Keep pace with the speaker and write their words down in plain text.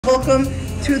Welcome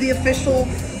to the official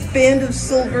Band of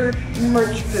Silver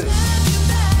merch booth.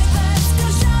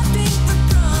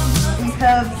 We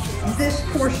have this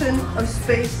portion of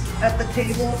space at the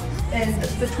table, and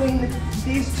between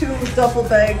these two duffel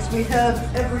bags, we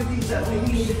have everything that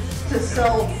we need to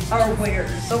sell our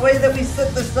wares. The way that we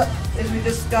set this up is we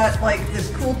just got like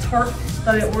this cool tarp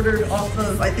that I ordered off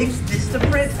of, I think,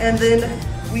 Vistaprint, and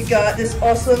then we got this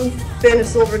awesome Band of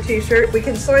Silver t-shirt. We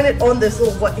can sign it on this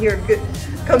little what here, good.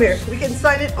 Come here. We can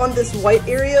sign it on this white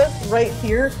area right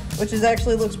here, which is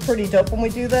actually looks pretty dope when we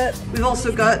do that. We've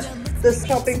also got this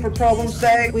Shopping for Problems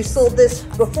bag. We sold this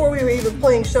before we were even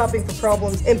playing Shopping for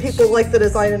Problems, and people liked the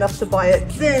design enough to buy it.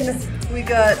 Then we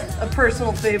got a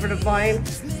personal favorite of mine.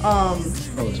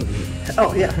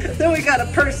 Oh yeah. Then we got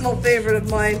a personal favorite of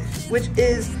mine, which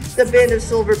is the Band of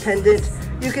Silver pendant.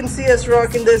 You can see us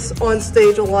rocking this on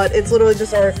stage a lot. It's literally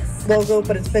just our logo,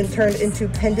 but it's been turned into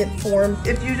pendant form.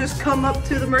 If you just come up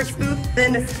to the merch booth,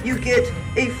 then you get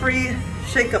a free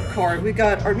shake-up card. We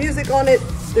got our music on it.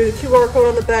 There's a QR code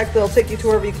on the back that'll take you to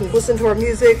wherever you can listen to our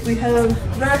music. We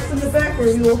have racks in the back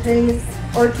where we will hang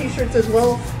our t-shirts as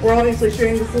well. We're obviously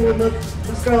sharing this little nook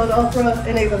with Scarlet Opera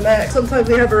and Ava Max. Sometimes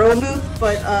we have our own booth,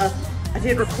 but I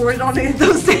didn't record it on any of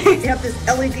those days. We have this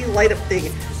LED light up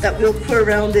thing that we'll put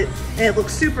around it, and it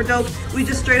looks super dope. We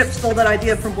just straight up stole that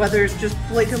idea from Weathers, just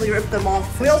blatantly ripped them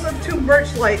off. We also have two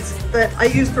merch lights that I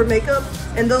use for makeup,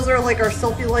 and those are like our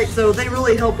selfie lights, so they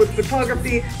really help with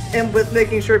photography and with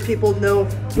making sure people know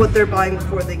what they're buying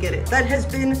before they get it. That has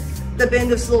been the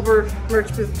Band of Silver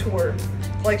merch booth tour.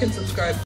 Like and subscribe.